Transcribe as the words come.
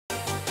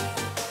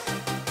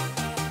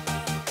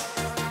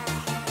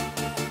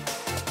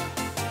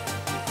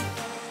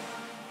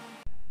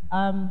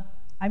I'm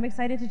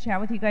excited to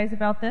chat with you guys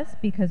about this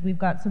because we've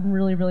got some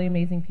really, really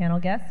amazing panel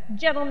guests.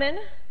 Gentlemen,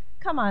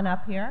 come on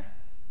up here.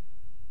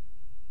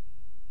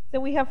 So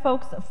we have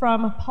folks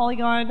from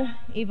Polygon,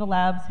 Ava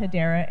Labs,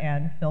 Hedera,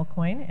 and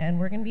Philcoin, and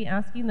we're going to be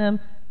asking them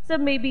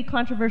some maybe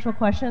controversial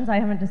questions. I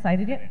haven't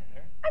decided yet.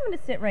 I'm going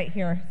to sit right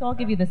here, so I'll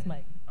give you this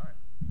mic.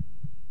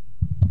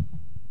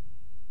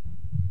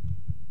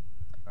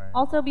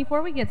 Also,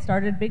 before we get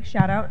started, big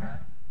shout out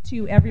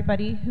to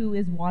everybody who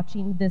is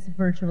watching this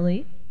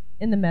virtually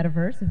in the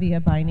metaverse via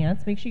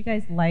Binance. Make sure you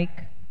guys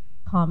like,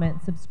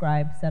 comment,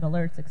 subscribe, set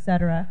alerts,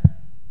 etc.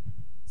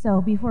 So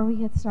before we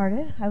get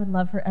started, I would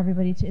love for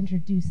everybody to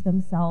introduce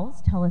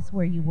themselves, tell us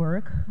where you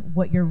work,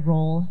 what your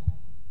role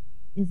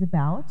is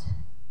about,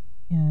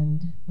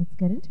 and let's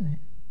get into it.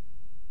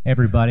 Hey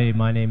everybody,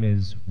 my name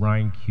is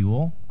Ryan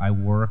Kuehl. I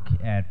work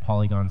at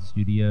Polygon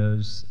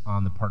Studios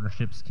on the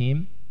partnerships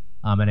team.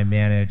 And I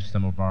manage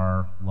some of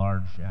our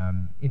large,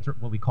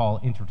 what we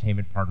call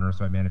entertainment partners.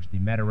 So I manage the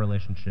Meta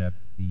relationship,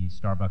 the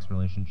Starbucks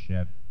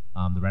relationship,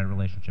 the Reddit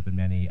relationship, and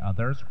many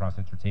others across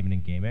entertainment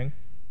and gaming.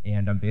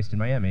 And I'm based in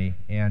Miami,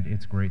 and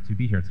it's great to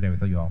be here today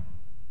with you all.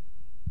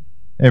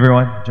 Hey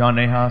everyone, John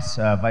Nahas,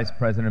 Vice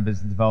President of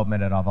Business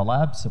Development at Ava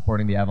Labs,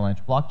 supporting the Avalanche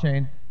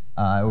blockchain.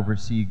 I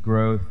oversee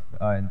growth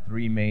in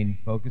 3 main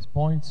focus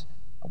points: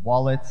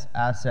 wallets,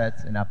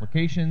 assets, and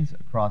applications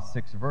across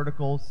 6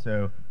 verticals.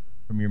 So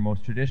from your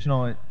most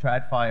traditional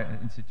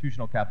TradFi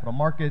institutional capital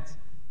markets,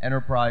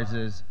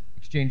 enterprises,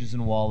 exchanges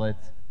and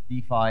wallets,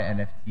 DeFi,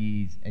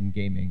 NFTs, and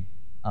gaming.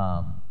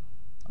 I'm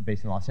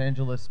based in Los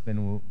Angeles,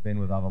 been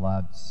with Ava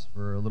Labs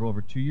for a little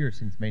over 2 years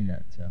since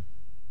mainnet, so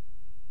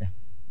yeah.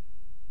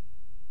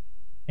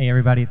 Hey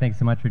everybody, thanks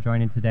so much for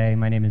joining today.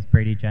 My name is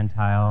Brady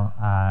Gentile.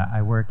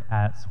 I work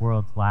at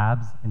Swirlds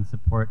Labs in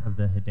support of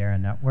the Hedera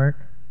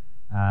network.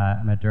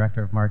 I'm a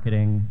director of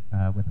marketing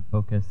with a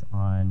focus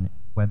on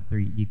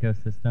Web3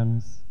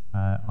 ecosystems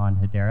on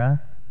Hedera,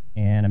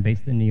 and I'm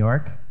based in New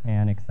York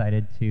and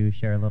excited to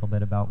share a little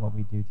bit about what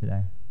we do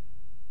today.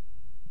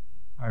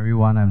 Hi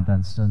everyone, I'm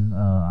Dunstan.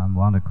 I'm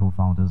one of the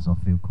co-founders of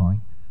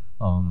Philcoin.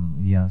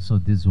 Yeah, so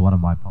this is one of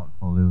my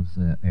portfolios,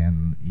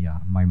 and yeah,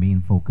 my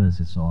main focus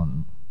is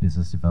on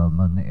business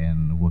development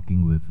and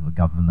working with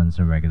governments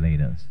and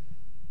regulators.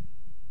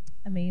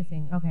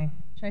 Amazing. Okay,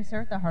 should I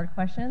start with the hard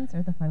questions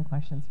or the fun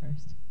questions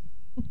first?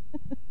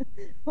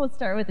 We'll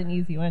start with an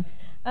easy one.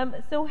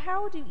 So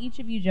how do each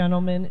of you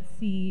gentlemen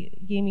see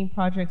gaming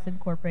projects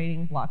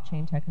incorporating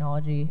blockchain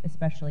technology,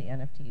 especially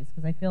NFTs?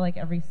 Because I feel like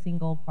every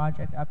single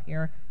project up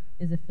here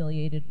is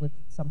affiliated with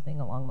something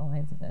along the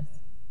lines of this.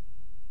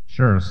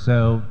 Sure.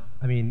 So,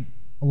 I mean,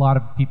 a lot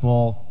of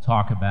people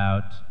talk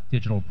about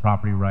digital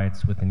property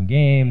rights within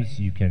games.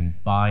 You can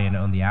buy and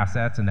own the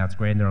assets, and that's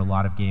great. And there are a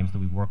lot of games that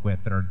we work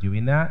with that are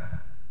doing that.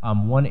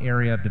 One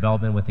area of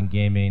development within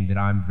gaming that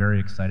I'm very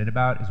excited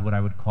about is what I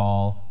would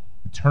call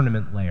the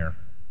tournament layer.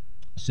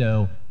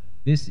 So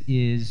this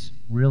is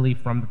really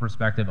from the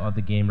perspective of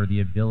the gamer,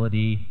 the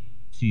ability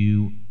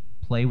to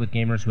play with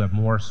gamers who have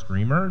more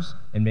streamers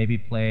and maybe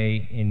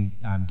play in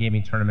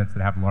gaming tournaments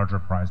that have larger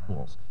prize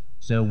pools.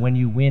 So when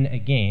you win a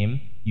game,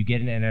 you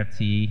get an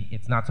NFT.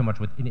 It's not so much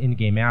with an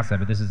in-game asset,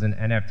 but this is an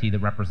NFT that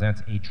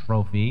represents a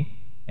trophy,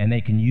 and they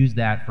can use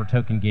that for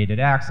token-gated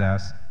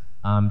access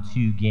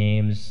to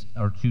games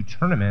or to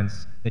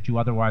tournaments that you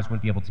otherwise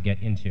wouldn't be able to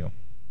get into.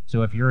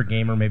 So if you're a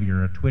gamer, maybe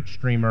you're a Twitch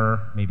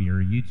streamer, maybe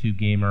you're a YouTube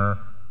gamer,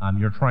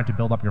 you're trying to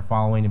build up your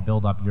following and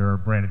build up your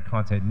branded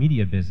content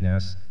media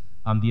business,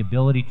 the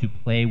ability to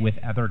play with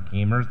other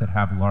gamers that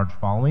have large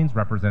followings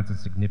represents a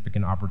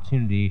significant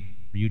opportunity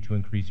for you to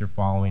increase your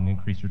following and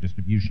increase your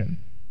distribution.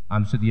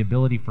 So the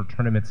ability for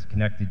tournaments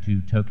connected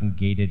to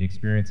token-gated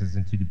experiences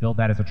and to build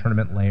that as a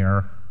tournament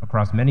layer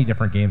across many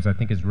different games, I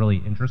think is really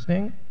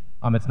interesting.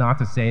 It's not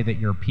to say that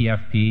your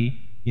PFP,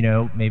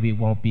 maybe it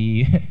won't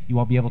be, you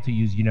won't be able to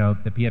use, the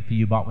PFP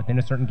you bought within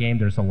a certain game.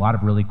 There's a lot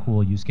of really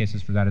cool use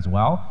cases for that as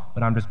well.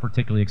 But I'm just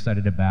particularly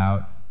excited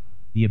about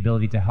the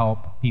ability to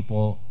help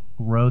people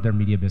grow their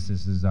media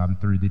businesses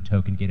through the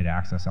token-gated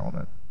access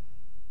element.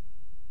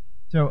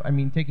 So, I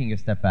mean, taking a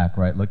step back,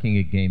 right, looking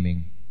at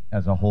gaming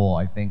as a whole,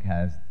 I think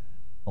has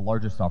the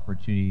largest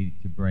opportunity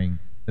to bring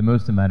the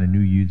most amount of new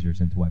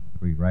users into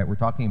Web3, right? We're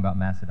talking about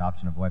mass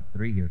adoption of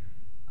Web3 here.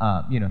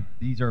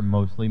 These are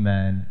mostly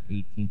men,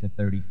 18 to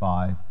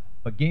 35,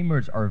 but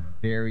gamers are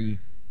very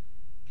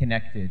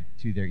connected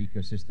to their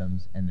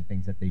ecosystems and the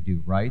things that they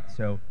do, right?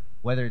 So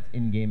whether it's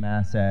in-game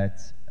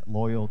assets,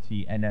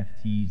 loyalty,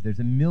 NFTs, there's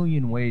a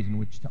million ways in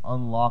which to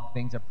unlock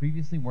things that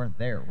previously weren't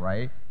there,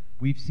 right?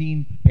 We've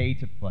seen pay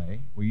to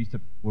play,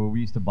 where we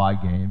used to buy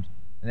games,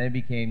 and then it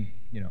became,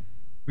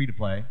 free to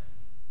play,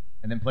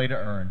 and then play to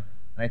earn.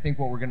 And I think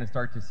what we're going to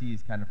start to see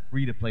is kind of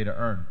free to play to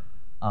earn.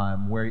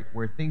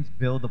 Where things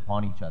build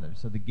upon each other.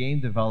 So the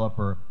game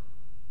developer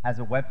has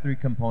a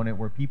Web3 component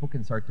where people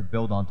can start to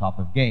build on top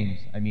of games.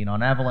 I mean,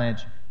 on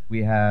Avalanche,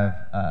 we have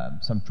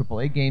some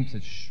AAA games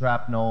such as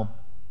Shrapnel,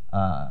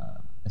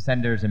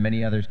 Ascenders, and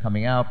many others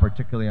coming out,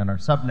 particularly on our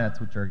subnets,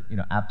 which are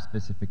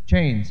app-specific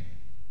chains.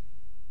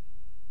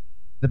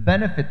 The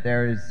benefit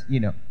there is,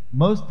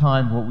 most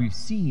times what we've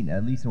seen,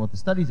 at least in what the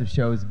studies have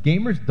shown, is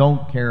gamers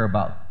don't care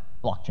about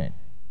blockchain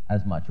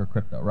as much, or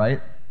crypto,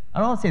 right? I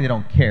don't want to say they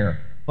don't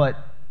care, but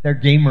they're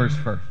gamers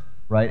first,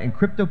 right? And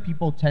crypto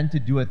people tend to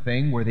do a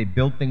thing where they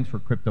build things for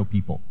crypto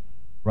people,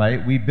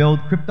 right? We build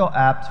crypto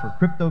apps for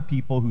crypto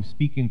people who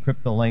speak in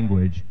crypto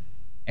language,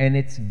 and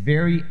it's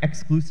very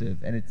exclusive,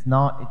 and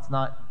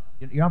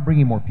you're not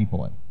bringing more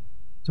people in.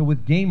 So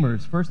with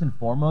gamers, first and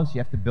foremost, you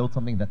have to build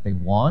something that they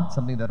want,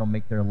 something that'll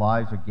make their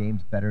lives or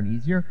games better and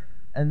easier.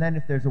 And then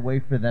if there's a way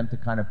for them to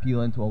kind of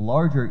peel into a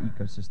larger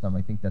ecosystem,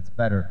 I think that's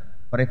better.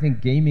 But I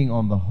think gaming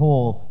on the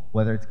whole,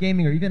 whether it's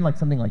gaming or even like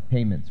something like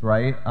payments,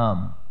 right?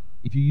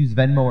 If you use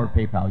Venmo or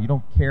PayPal, you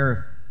don't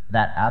care if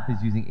that app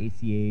is using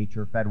ACH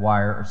or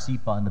FedWire or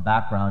SEPA in the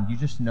background. You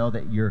just know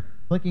that you're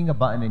clicking a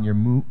button and your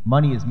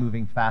money is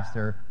moving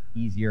faster,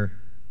 easier.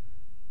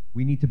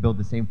 We need to build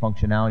the same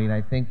functionality, and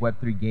I think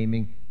Web3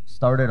 gaming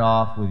started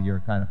off with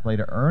your kind of play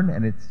to earn,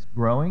 and it's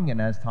growing,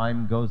 and as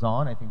time goes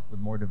on, I think with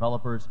more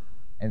developers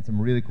and some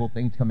really cool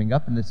things coming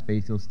up in this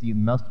space, you'll see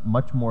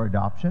much more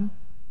adoption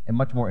and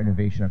much more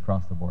innovation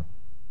across the board.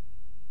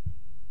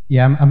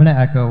 Yeah, I'm going to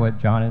echo what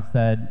John has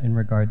said in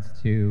regards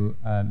to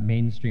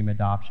mainstream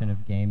adoption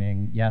of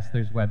gaming. Yes,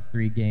 there's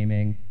Web3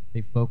 gaming.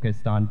 They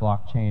focused on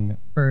blockchain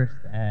first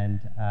and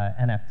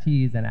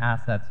NFTs and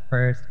assets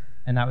first,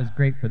 and that was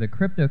great for the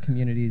crypto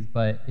communities,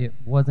 but it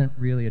wasn't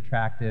really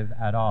attractive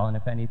at all, and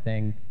if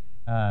anything,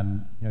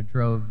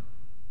 drove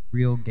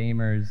real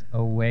gamers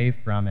away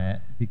from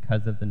it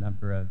because of the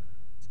number of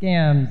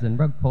scams and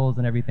rug pulls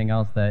and everything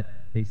else that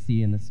they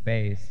see in the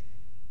space.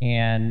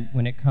 And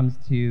when it comes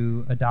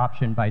to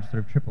adoption by sort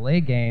of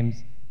AAA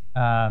games,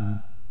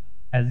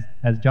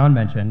 as John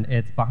mentioned,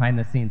 it's behind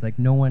the scenes. Like,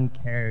 no one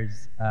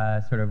cares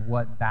sort of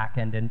what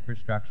back-end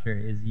infrastructure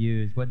is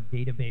used, what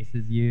database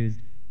is used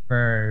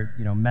for,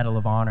 Medal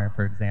of Honor,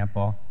 for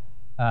example.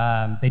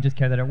 They just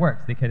care that it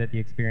works. They care that the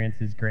experience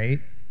is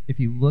great. If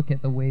you look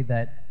at the way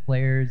that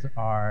players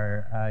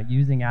are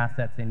using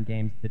assets in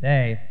games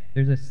today,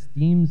 there's a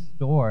Steam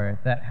store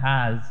that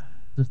has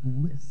just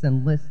lists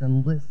and lists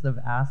and lists of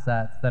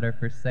assets that are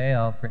for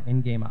sale for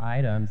in-game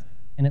items,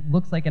 and it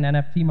looks like an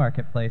NFT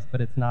marketplace, but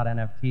it's not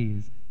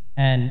NFTs.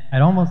 And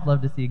I'd almost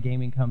love to see a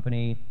gaming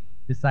company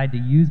decide to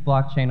use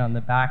blockchain on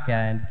the back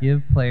end,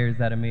 give players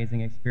that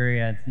amazing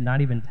experience, not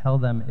even tell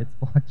them it's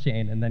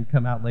blockchain, and then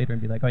come out later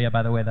and be like, oh yeah,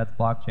 by the way, that's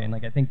blockchain.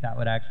 Like, I think that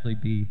would actually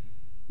be,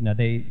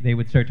 they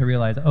would start to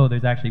realize, oh,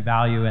 there's actually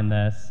value in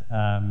this.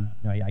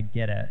 I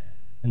get it.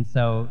 And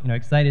so,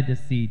 excited to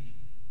see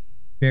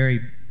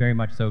very, very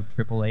much so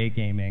AAA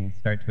gaming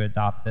start to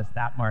adopt this.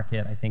 That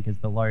market, I think, is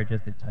the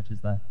largest. It touches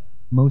the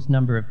most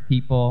number of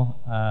people,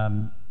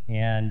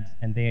 and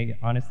they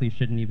honestly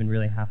shouldn't even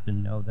really have to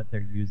know that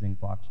they're using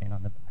blockchain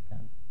on the back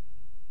end.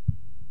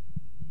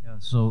 Yeah,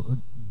 so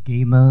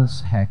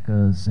gamers,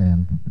 hackers,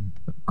 and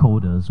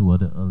coders were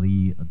the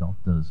early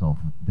adopters of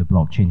the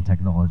blockchain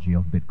technology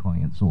of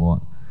Bitcoin and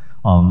so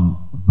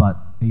on. But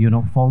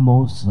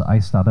foremost, I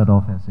started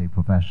off as a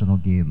professional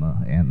gamer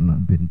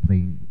and been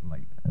playing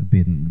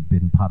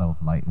been part of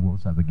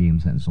World Cyber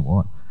Games and so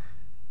on.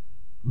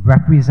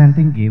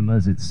 Representing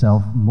gamers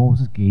itself,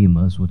 most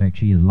gamers would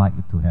actually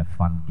like to have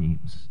fun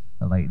games.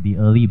 Like, the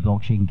early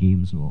blockchain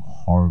games were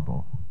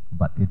horrible,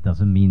 but it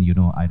doesn't mean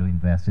I don't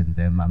invest in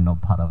them, I'm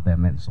not part of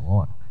them, and so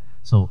on.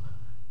 So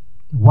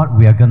what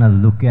we are going to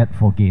look at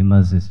for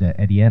gamers is that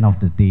at the end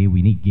of the day,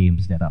 we need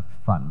games that are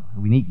fun.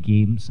 We need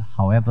games,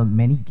 however,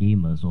 many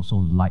gamers also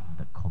like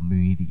the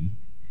community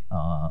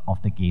of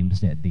the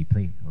games that they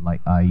play. Like,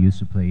 I used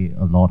to play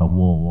a lot of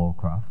World of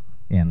Warcraft,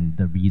 and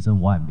the reason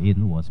why I'm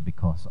in was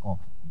because of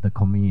the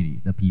community,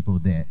 the people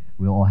there.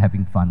 We're all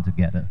having fun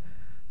together.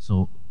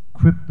 So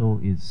crypto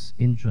is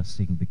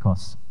interesting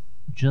because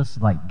just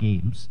like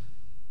games,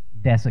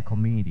 there's a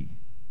community.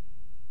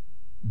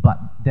 But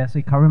there's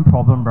a current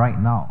problem right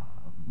now.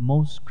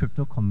 Most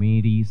crypto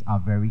communities are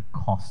very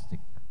caustic.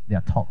 They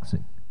are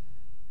toxic.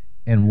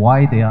 And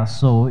why they are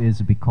so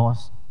is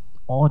because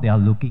all they are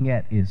looking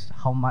at is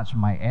how much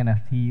my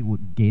NFT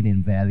would gain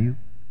in value.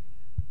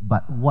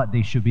 But what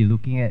they should be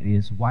looking at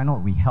is, why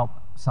not we help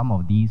some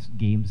of these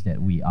games that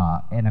we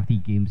are,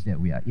 NFT games that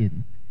we are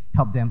in,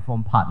 help them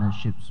form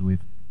partnerships with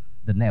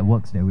the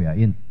networks that we are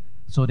in,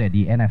 so that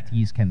the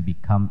NFTs can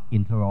become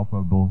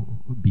interoperable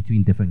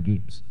between different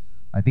games.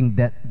 I think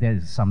that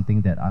is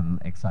something that I'm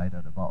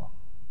excited about.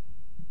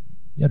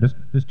 Yeah,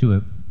 just to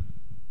it.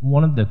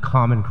 One of the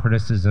common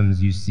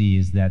criticisms you see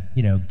is that,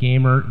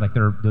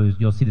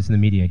 you'll see this in the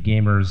media,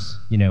 gamers,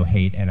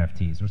 hate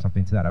NFTs or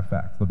something to that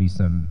effect. There'll be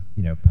some,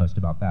 post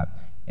about that.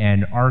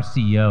 And our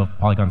CEO of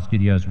Polygon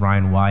Studios,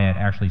 Ryan Wyatt,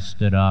 actually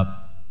stood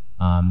up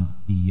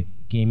the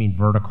gaming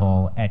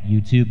vertical at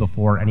YouTube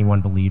before anyone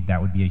believed that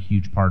would be a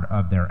huge part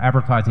of their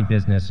advertising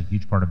business, a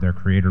huge part of their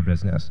creator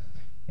business.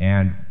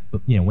 And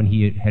when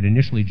he had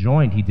initially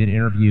joined, he did an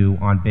interview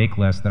on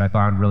Bakelist that I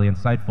found really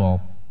insightful,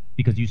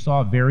 because you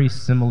saw a very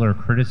similar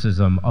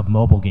criticism of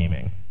mobile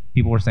gaming.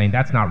 People were saying,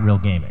 that's not real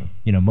gaming.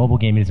 Mobile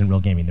gaming isn't real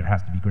gaming. There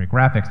has to be great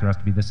graphics, there has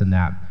to be this and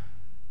that.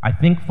 I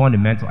think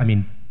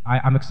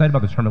I'm excited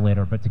about the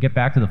Terminator, but to get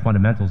back to the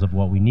fundamentals of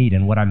what we need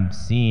and what I'm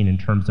seeing in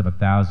terms of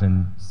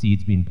 1,000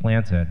 seeds being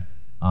planted,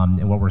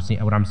 and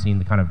what I'm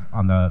seeing kind of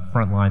on the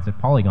front lines at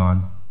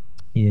Polygon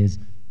is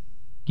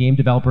game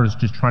developers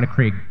just trying to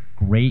create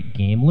great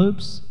game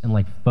loops and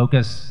like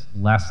focus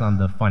less on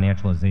the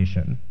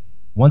financialization.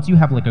 Once you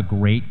have like a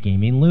great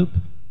gaming loop,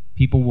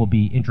 people will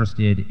be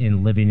interested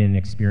in living in an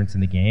experience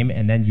in the game,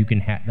 and then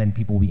then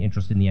people will be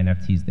interested in the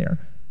NFTs there.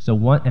 So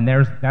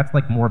that's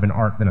like more of an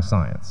art than a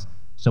science.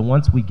 So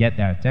once we get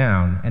that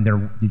down,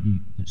 and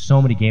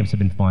so many games have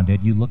been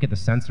funded, you look at the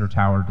Sensor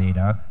Tower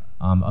data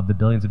of the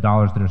billions of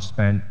dollars that are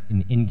spent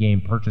in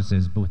in-game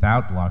purchases, but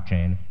without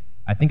blockchain,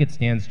 I think it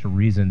stands to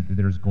reason that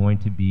there's going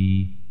to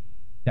be.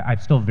 I'm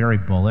still very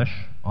bullish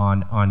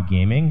on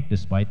gaming.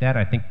 Despite that,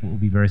 I think it will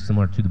be very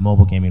similar to the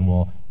mobile gaming.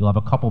 You'll have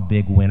a couple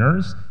big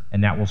winners,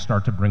 and that will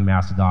start to bring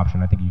mass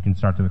adoption. I think you can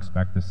start to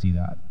expect to see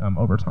that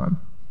over time.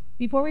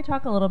 Before we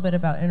talk a little bit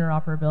about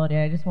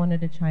interoperability, I just wanted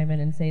to chime in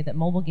and say that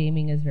mobile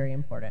gaming is very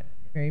important.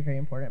 Very, very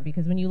important,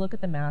 because when you look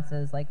at the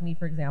masses, like me,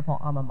 for example,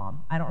 I'm a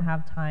mom. I don't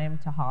have time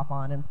to hop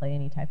on and play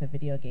any type of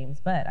video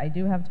games, but I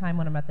do have time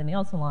when I'm at the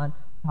nail salon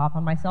to hop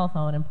on my cell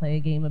phone and play a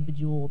game of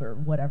Bejeweled or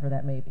whatever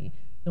that may be.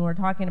 So when we're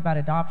talking about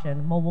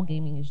adoption, mobile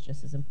gaming is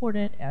just as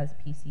important as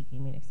PC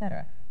gaming,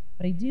 etc.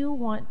 But I do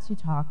want to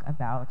talk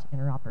about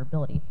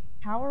interoperability.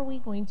 How are we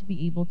going to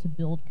be able to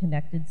build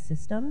connected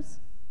systems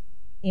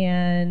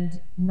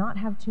and not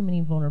have too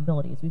many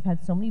vulnerabilities? We've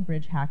had so many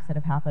bridge hacks that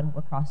have happened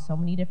across so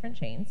many different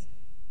chains.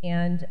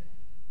 And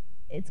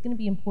it's going to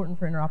be important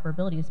for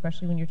interoperability,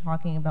 especially when you're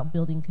talking about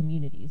building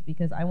communities,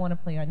 because I want to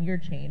play on your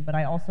chain, but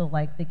I also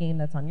like the game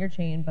that's on your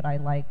chain, but I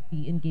like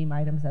the in-game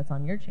items that's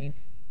on your chain.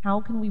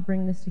 How can we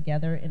bring this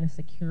together in a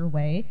secure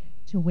way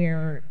to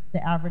where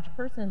the average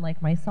person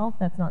like myself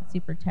that's not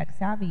super tech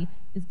savvy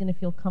is going to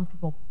feel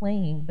comfortable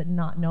playing, but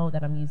not know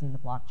that I'm using the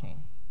blockchain?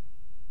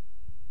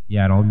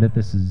 Yeah, and I'll admit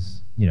this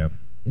is,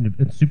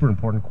 it's a super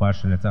important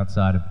question. It's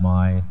outside of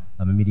my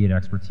immediate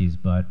expertise,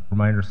 but from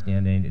my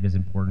understanding, it is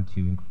important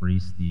to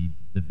increase the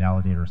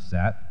validator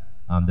set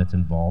that's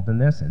involved in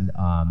this. And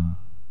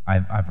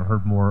I've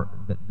heard more,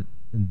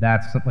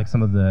 that's like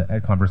some of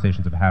the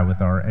conversations I've had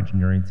with our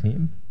engineering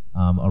team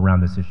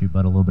around this issue,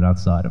 but a little bit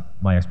outside of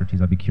my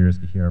expertise. I'd be curious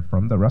to hear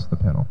from the rest of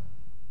the panel.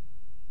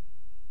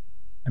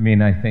 I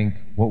mean, I think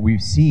what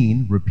we've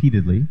seen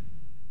repeatedly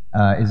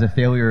is a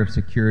failure of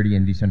security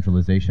and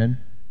decentralization.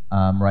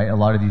 Right, a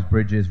lot of these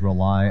bridges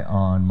rely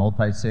on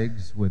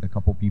multi-sigs with a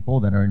couple people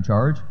that are in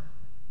charge.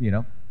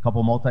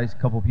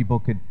 Couple people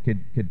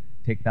could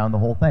take down the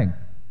whole thing.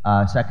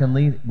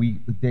 Secondly,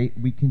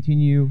 we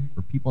continue,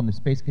 or people in the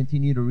space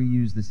continue to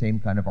reuse the same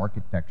kind of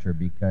architecture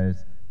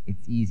because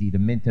it's easy to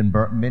mint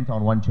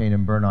on one chain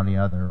and burn on the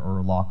other,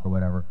 or lock or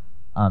whatever.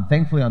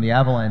 Thankfully, on the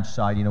Avalanche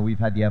side, we've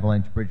had the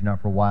Avalanche bridge now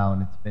for a while,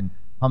 and it's been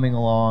humming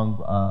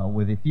along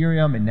with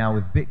Ethereum and now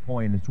with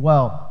Bitcoin as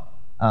well.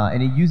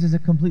 And it uses a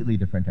completely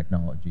different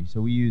technology.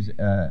 So we use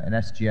an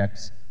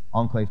SGX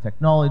enclave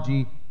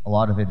technology. A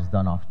lot of it is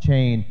done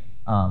off-chain.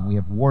 We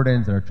have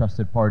wardens that are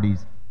trusted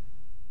parties.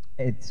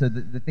 So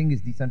the thing is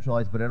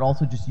decentralized, but it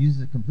also just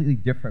uses a completely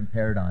different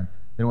paradigm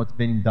than what's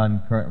being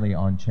done currently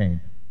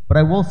on-chain. But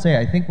I will say,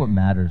 I think what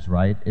matters,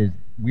 right, is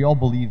we all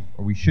believe,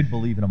 or we should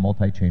believe, in a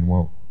multi-chain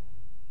world.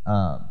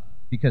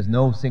 Because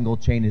no single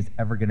chain is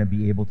ever going to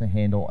be able to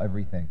handle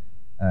everything.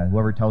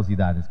 Whoever tells you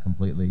that is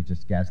completely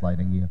just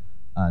gaslighting you.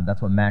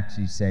 That's what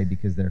maxis say,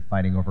 because they're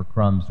fighting over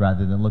crumbs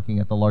rather than looking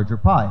at the larger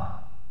pie.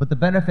 But the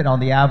benefit on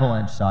the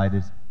Avalanche side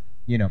is,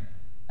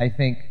 I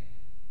think,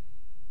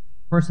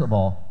 first of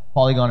all,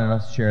 Polygon and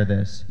us share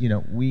this.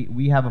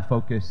 We have a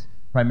focus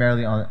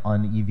primarily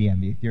on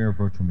EVM, the Ethereum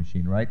Virtual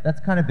Machine, right? That's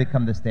kind of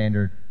become the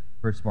standard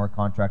for smart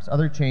contracts.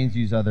 Other chains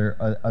use other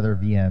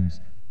VMs.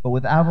 But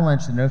with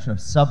Avalanche, the notion of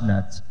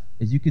subnets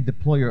is you could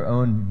deploy your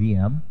own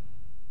VM.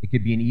 It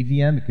could be an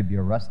EVM, it could be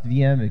a Rust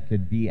VM, it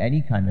could be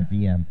any kind of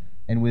VM.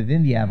 And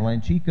within the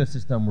Avalanche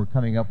ecosystem, we're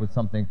coming up with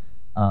something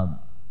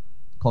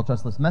called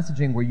trustless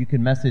messaging, where you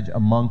can message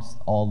amongst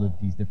all of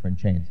these different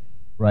chains,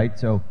 right?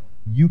 So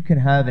you can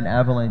have an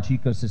Avalanche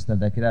ecosystem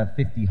that could have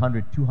 50,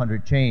 100,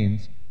 200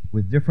 chains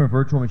with different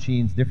virtual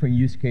machines, different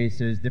use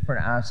cases,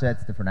 different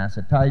assets, different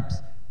asset types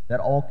that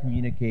all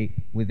communicate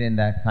within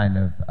that kind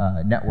of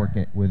network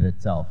with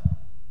itself.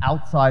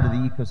 Outside of the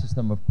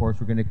ecosystem, of course,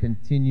 we're going to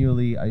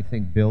continually, I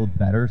think, build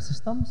better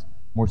systems,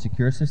 more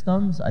secure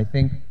systems. I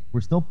think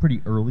we're still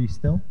pretty early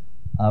still.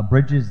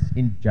 Bridges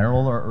in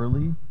general are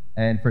early.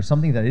 And for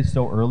something that is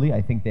so early,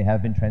 I think they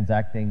have been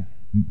transacting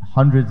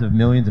hundreds of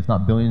millions, if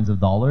not billions of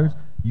dollars.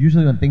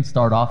 Usually when things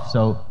start off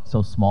so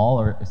small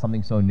or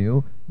something so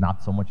new,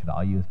 not so much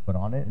value is put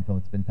on it until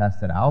it's been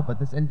tested out. But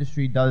this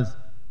industry does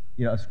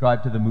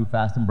ascribe to the move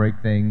fast and break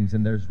things,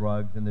 and there's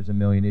rugs, and there's a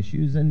million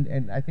issues.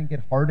 And I think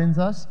it hardens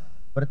us.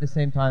 But at the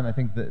same time, I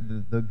think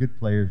the good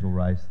players will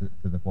rise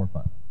to the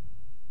forefront.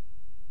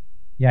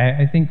 Yeah,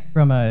 I think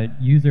from a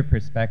user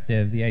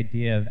perspective, the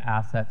idea of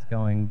assets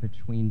going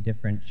between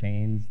different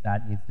chains,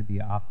 that needs to be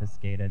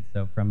obfuscated.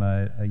 So from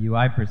a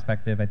UI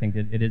perspective, I think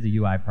it is a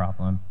UI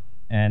problem.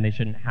 and they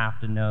shouldn't have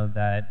to know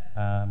that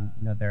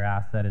their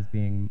asset is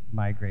being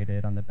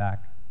migrated on the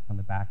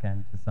back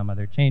end to some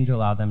other chain to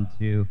allow them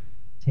to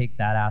take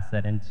that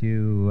asset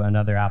into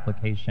another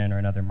application or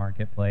another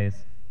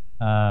marketplace.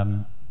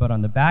 But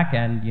on the back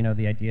end,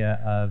 the idea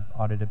of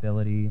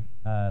auditability,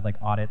 like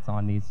audits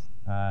on these,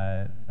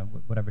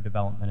 whatever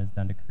development is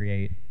done to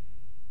create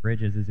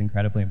bridges is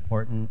incredibly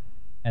important.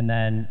 And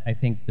then I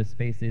think the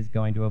space is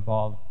going to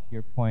evolve. To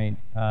your point,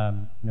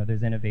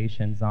 there's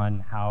innovations on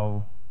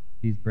how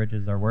these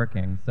bridges are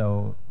working.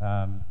 So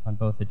on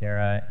both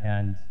Hedera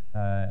and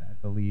I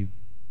believe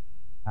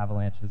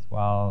Avalanche as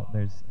well,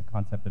 there's a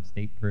concept of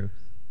state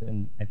proofs.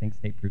 And I think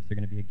state proofs are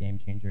going to be a game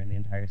changer in the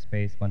entire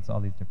space once all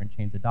these different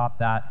chains adopt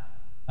that,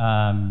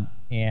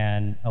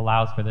 and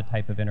allows for the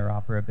type of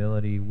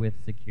interoperability with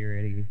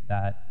security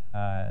that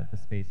the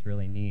space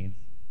really needs.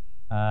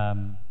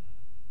 And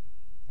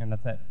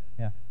that's it,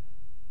 yeah.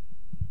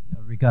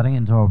 Regarding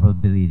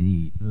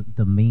interoperability,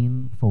 the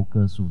main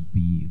focus would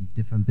be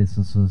different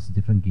businesses,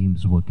 different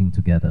games working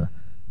together.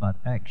 But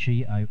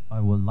actually, I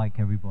would like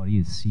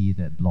everybody to see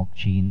that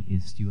blockchain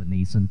is still a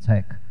nascent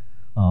tech,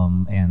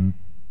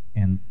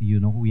 and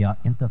we are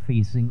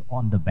interfacing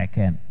on the back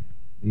end.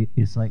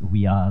 It's like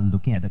we are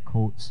looking at the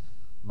codes.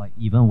 Like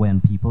even when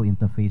people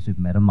interface with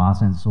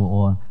MetaMask and so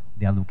on,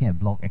 they are looking at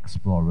block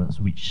explorers,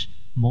 which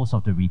most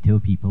of the retail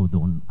people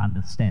don't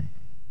understand.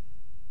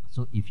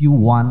 So if you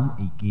want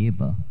a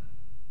game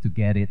to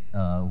get it,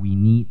 we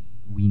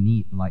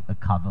need like a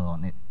cover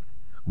on it.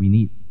 We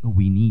need a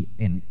UI.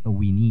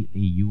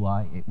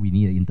 We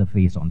need an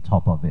interface on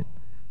top of it.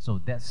 So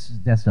that's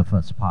the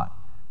first part.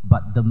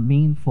 But the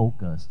main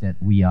focus that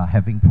we are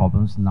having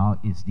problems now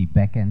is the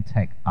backend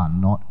tech are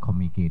not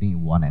communicating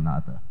with one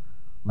another.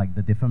 Like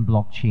the different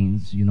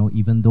blockchains,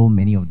 even though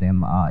many of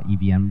them are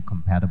EVM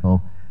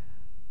compatible,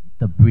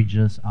 the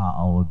bridges are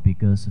our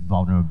biggest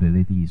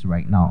vulnerabilities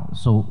right now.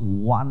 So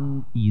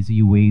one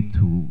easy way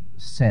to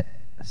set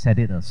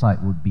it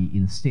aside would be,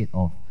 instead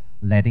of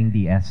letting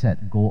the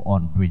asset go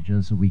on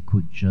bridges, we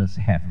could just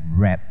have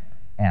wrapped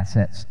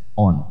assets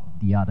on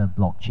the other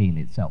blockchain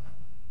itself.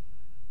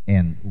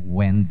 And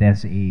when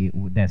there's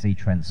a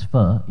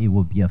transfer, it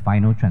will be a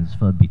final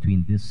transfer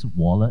between this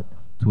wallet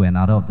to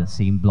another of the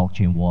same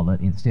blockchain wallet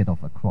instead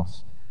of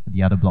across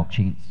the other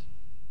blockchains.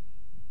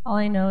 All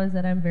I know is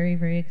that I'm very,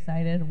 very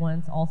excited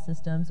once all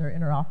systems are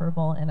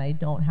interoperable and I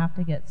don't have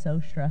to get so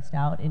stressed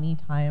out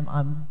anytime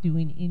I'm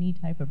doing any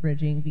type of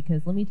bridging,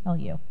 because let me tell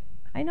you,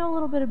 I know a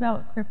little bit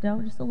about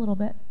crypto, just a little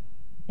bit,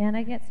 and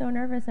I get so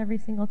nervous every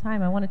single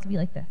time. I want it to be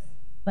like this.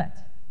 But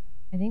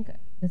I think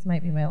this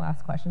might be my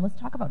last question. Let's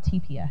talk about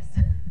TPS.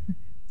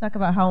 Let's talk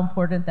about how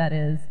important that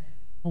is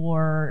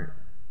for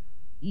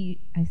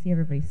I see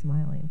everybody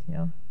smiling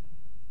too.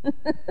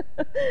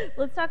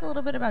 Let's talk a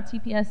little bit about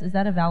TPS. Is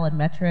that a valid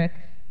metric?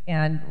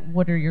 And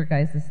what are your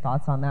guys'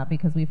 thoughts on that?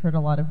 Because we've heard a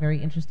lot of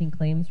very interesting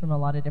claims from a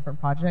lot of different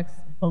projects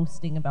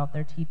boasting about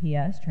their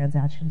TPS,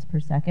 transactions per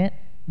second.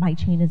 My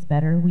chain is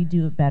better, we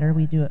do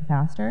it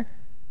faster.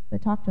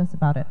 But talk to us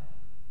about it.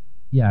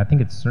 Yeah, I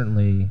think it's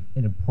certainly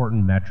an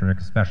important metric,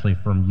 especially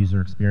from user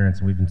experience.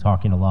 And we've been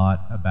talking a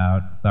lot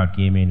about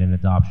gaming and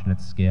adoption at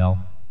scale.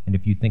 And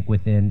if you think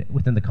within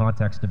the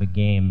context of a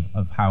game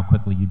of how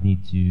quickly you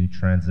need to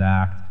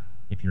transact,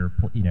 if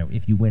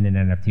you win an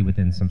NFT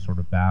within some sort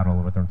of battle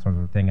or within some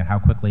sort of thing, and how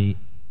quickly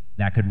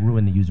that could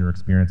ruin the user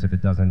experience if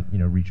it doesn't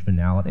reach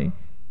finality.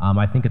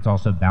 I think it's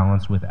also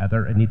balanced with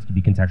it needs to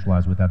be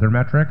contextualized with other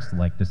metrics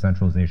like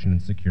decentralization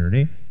and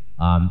security.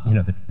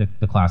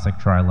 The classic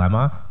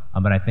trilemma.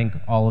 But I think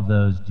all of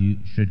those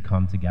should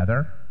come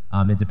together.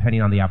 And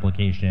depending on the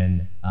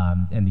application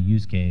and the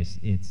use case,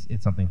 it's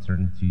something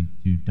certain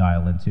to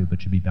dial into,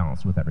 but should be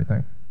balanced with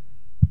everything.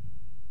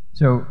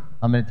 So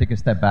I'm going to take a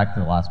step back to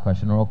the last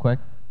question real quick,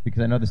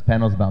 because I know this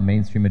panel is about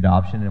mainstream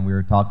adoption, and we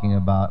were talking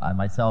about,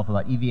 myself,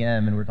 about EVM,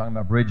 and we were talking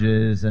about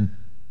bridges, and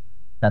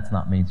that's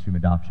not mainstream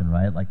adoption,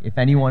 right? Like, if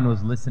anyone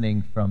was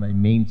listening from a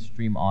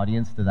mainstream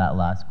audience to that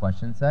last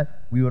question set,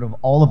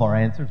 all of our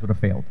answers would have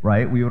failed,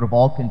 right? We would have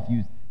all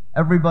confused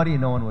everybody,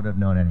 and no one would have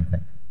known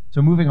anything.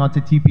 So moving on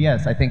to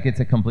TPS, I think it's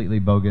a completely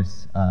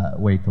bogus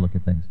way to look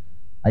at things.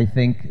 I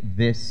think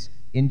this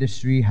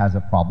industry has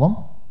a problem,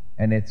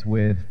 and it's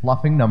with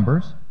fluffing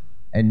numbers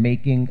and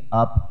making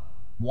up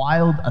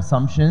wild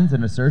assumptions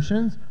and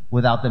assertions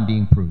without them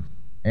being proved.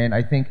 And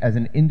I think as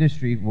an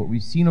industry, what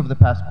we've seen over the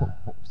past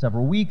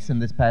several weeks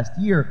and this past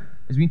year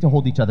is we need to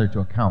hold each other to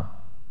account.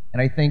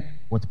 And I think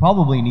what's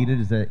probably needed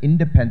is an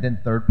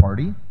independent third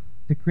party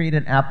to create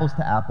an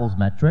apples-to-apples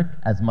metric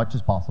as much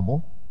as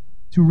possible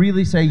to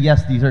really say,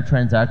 yes, these are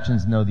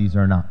transactions, no, these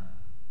are not,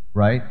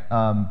 right?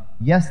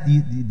 Yes,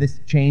 this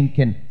chain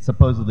can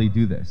supposedly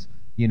do this.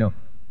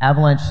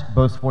 Avalanche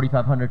boasts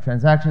 4,500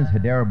 transactions,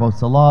 Hedera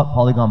boasts a lot,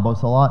 Polygon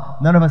boasts a lot.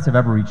 None of us have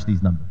ever reached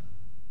these numbers.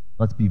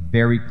 Let's be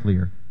very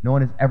clear. No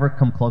one has ever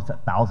come close to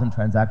 1,000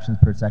 transactions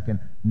per second.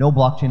 No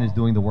blockchain is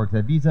doing the work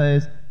that Visa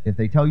is. If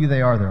they tell you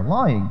they are, they're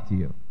lying to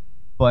you.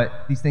 But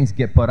these things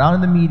get put out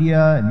in the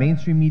media, and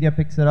mainstream media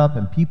picks it up,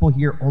 and people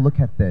hear, oh, look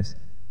at this.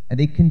 And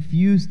they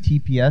confuse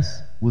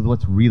TPS with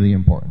what's really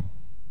important.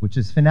 which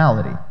is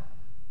finality.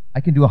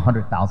 I can do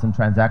 100,000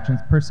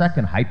 transactions per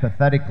second,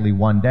 hypothetically,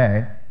 one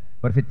day,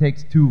 but if it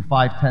takes 2,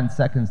 5, 10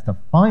 seconds to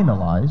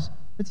finalize,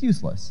 it's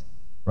useless,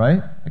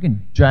 right? I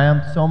can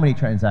jam so many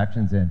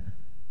transactions in.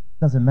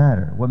 Doesn't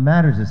matter. What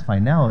matters is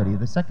finality.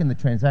 The second the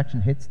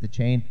transaction hits the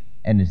chain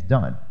and is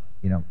done.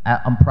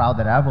 I'm proud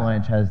that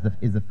Avalanche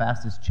is the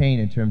fastest chain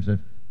in terms of,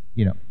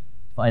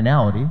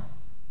 finality.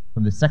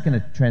 From the second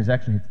a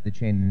transaction hits the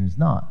chain and is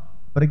not.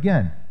 But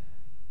again,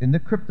 in the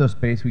crypto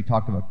space, we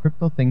talk about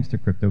crypto things to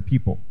crypto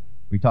people.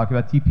 We talk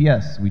about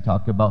TPS. We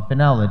talk about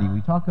finality.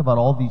 We talk about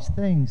all these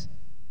things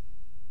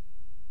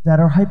that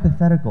are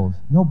hypotheticals.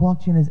 No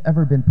blockchain has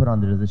ever been put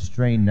under the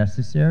strain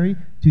necessary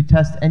to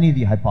test any of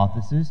the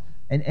hypotheses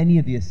and any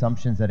of the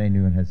assumptions that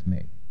anyone has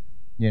made.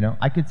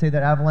 I could say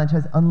that Avalanche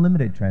has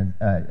unlimited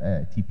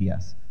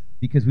TPS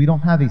because we don't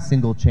have a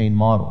single chain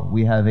model.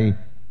 We have a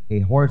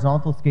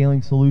horizontal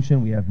scaling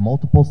solution. We have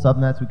multiple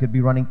subnets. We could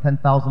be running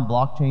 10,000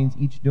 blockchains,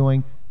 each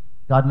doing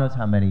God knows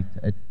how many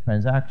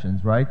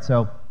transactions, right?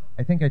 So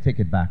I think I take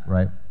it back,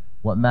 right?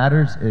 What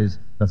matters is,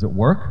 does it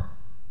work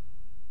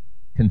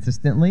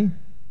consistently?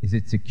 Is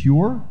it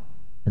secure?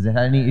 Has it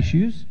had any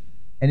issues?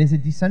 And is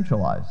it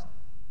decentralized?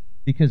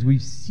 Because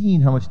we've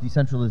seen how much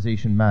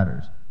decentralization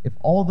matters. If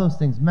all those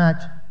things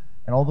match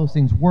and all those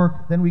things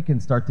work, then we can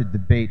start to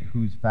debate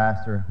who's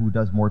faster, who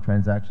does more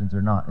transactions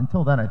or not.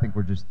 Until then, I think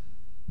we're just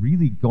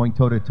really going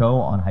toe-to-toe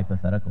on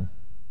hypotheticals.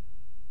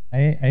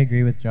 I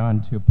agree with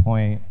John to a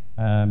point.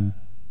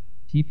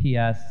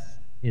 TPS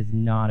is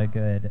not a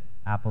good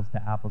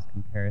apples-to-apples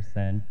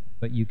comparison,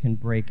 but you can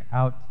break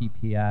out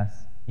TPS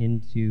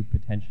into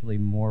potentially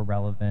more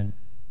relevant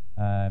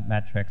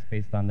metrics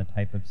based on the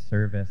type of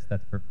service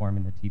that's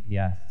performing the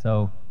TPS.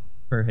 So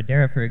for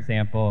Hedera, for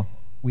example,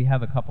 we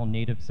have a couple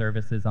native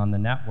services on the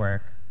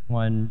network,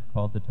 one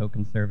called the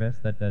token service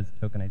that does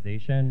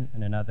tokenization,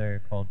 and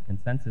another called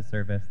consensus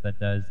service that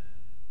does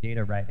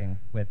data writing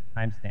with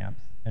timestamps.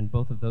 And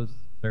both of those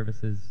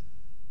services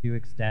do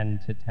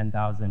extend to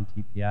 10,000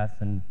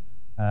 TPS. And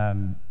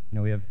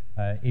we have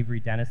Avery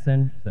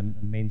Dennison, a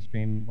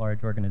mainstream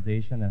large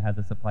organization that has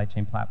a supply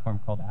chain platform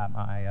called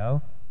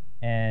Atma.io.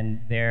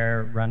 And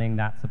they're running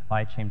that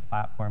supply chain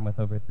platform with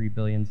over 3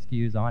 billion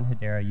SKUs on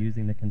Hedera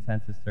using the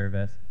consensus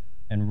service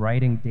and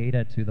writing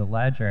data to the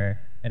ledger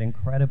at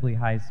incredibly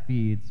high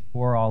speeds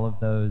for all of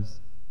those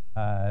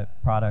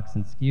products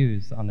and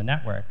SKUs on the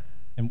network.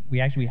 And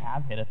we actually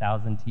have hit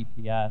 1,000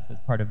 TPS as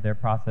part of their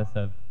process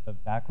of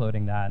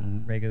backloading that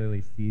and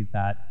regularly see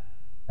that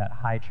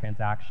high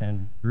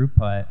transaction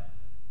throughput.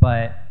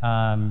 But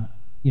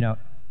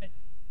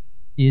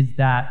is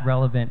that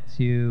relevant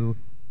to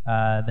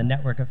the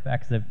network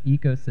effects of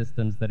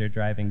ecosystems that are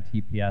driving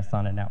TPS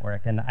on a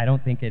network? And I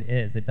don't think it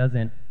is. It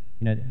doesn't.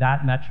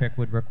 That metric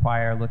would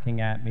require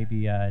looking at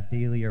maybe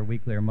daily or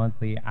weekly or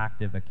monthly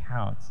active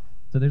accounts.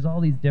 So there's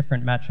all these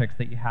different metrics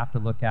that you have to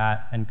look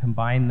at and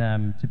combine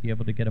them to be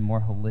able to get a more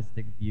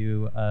holistic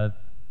view of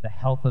the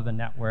health of a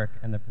network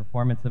and the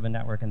performance of a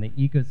network and the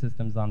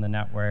ecosystems on the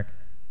network.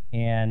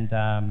 And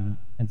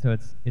so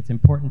it's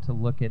important to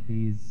look at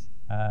these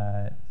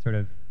sort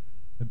of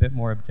a bit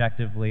more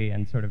objectively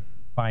and sort of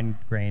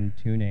fine-grained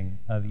tuning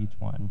of each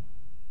one.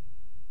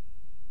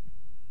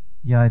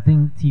 Yeah, I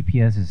think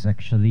TPS is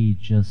actually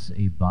just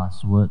a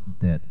buzzword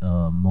that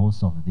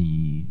most of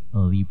the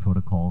early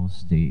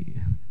protocols,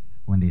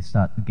 when they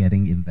start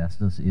getting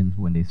investors in,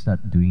 when they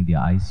start doing their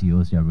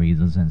ICOs, their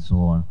raises and so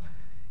on,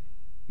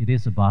 it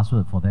is a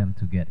buzzword for them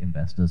to get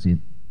investors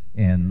in.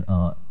 And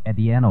at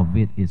the end of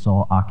it, it's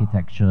all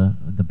architecture,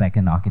 the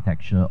backend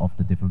architecture of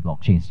the different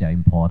blockchains that are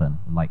important.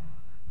 Like,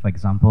 for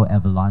example,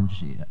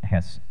 Avalanche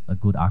has a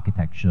good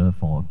architecture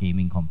for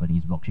gaming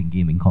companies, blockchain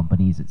gaming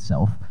companies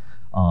itself.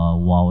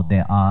 While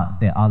there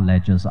are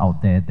ledgers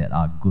out there that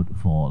are good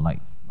for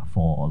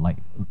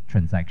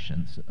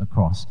transactions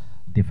across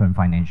different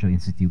financial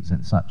institutes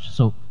and such.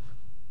 So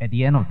at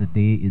the end of the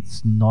day,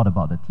 it's not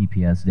about the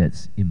TPS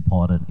that's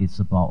important. It's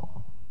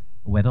about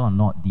whether or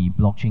not the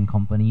blockchain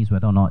companies,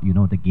 whether or not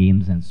the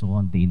games and so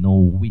on, they know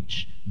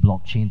which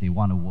blockchain they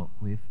want to work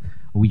with,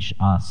 which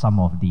are some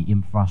of the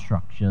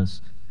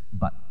infrastructures.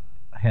 But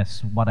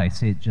as what I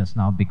said just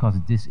now, because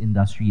this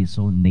industry is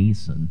so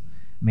nascent,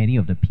 many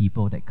of the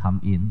people that come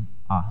in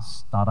are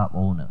startup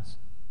owners.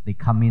 They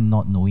come in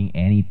not knowing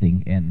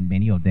anything, and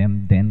many of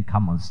them then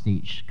come on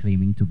stage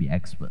claiming to be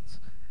experts.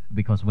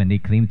 Because when they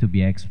claim to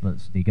be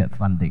experts, they get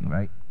funding,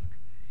 right?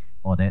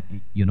 Or that,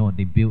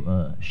 they build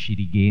a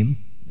shitty game,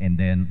 and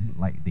then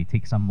they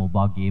take some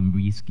mobile game,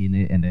 reskin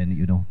it, and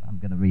then, I'm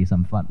gonna raise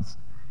some funds.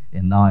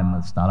 And now I'm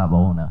a startup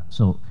owner.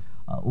 So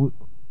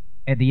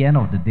at the end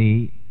of the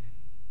day,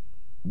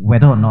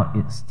 whether or not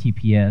it's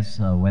TPS,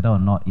 whether or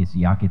not it's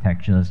the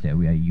architectures that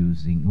we are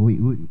using,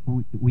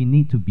 we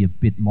need to be a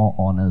bit more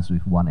honest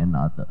with one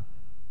another.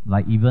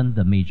 Like even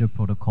the major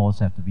protocols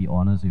have to be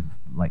honest with,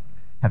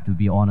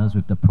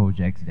 the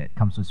projects that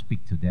comes to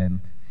speak to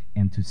them,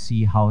 and to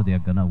see how they're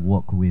gonna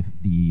work with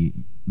the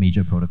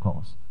major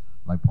protocols,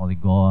 like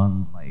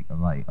Polygon,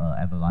 like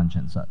Avalanche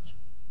and such.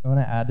 I want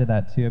to add to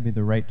that too. I mean,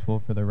 the right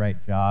tool for the right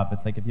job.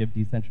 It's like if you have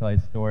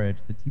decentralized storage,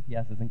 the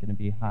TPS isn't going to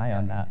be high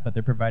on that, but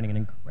they're providing an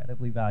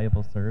incredibly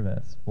valuable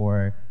service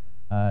for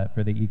the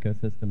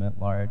ecosystem at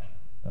large.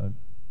 So,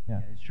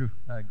 yeah, it's true.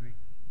 I agree.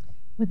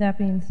 With that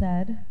being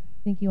said,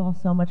 thank you all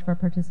so much for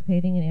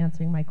participating and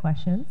answering my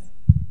questions.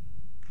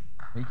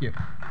 Thank you.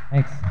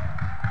 Thanks.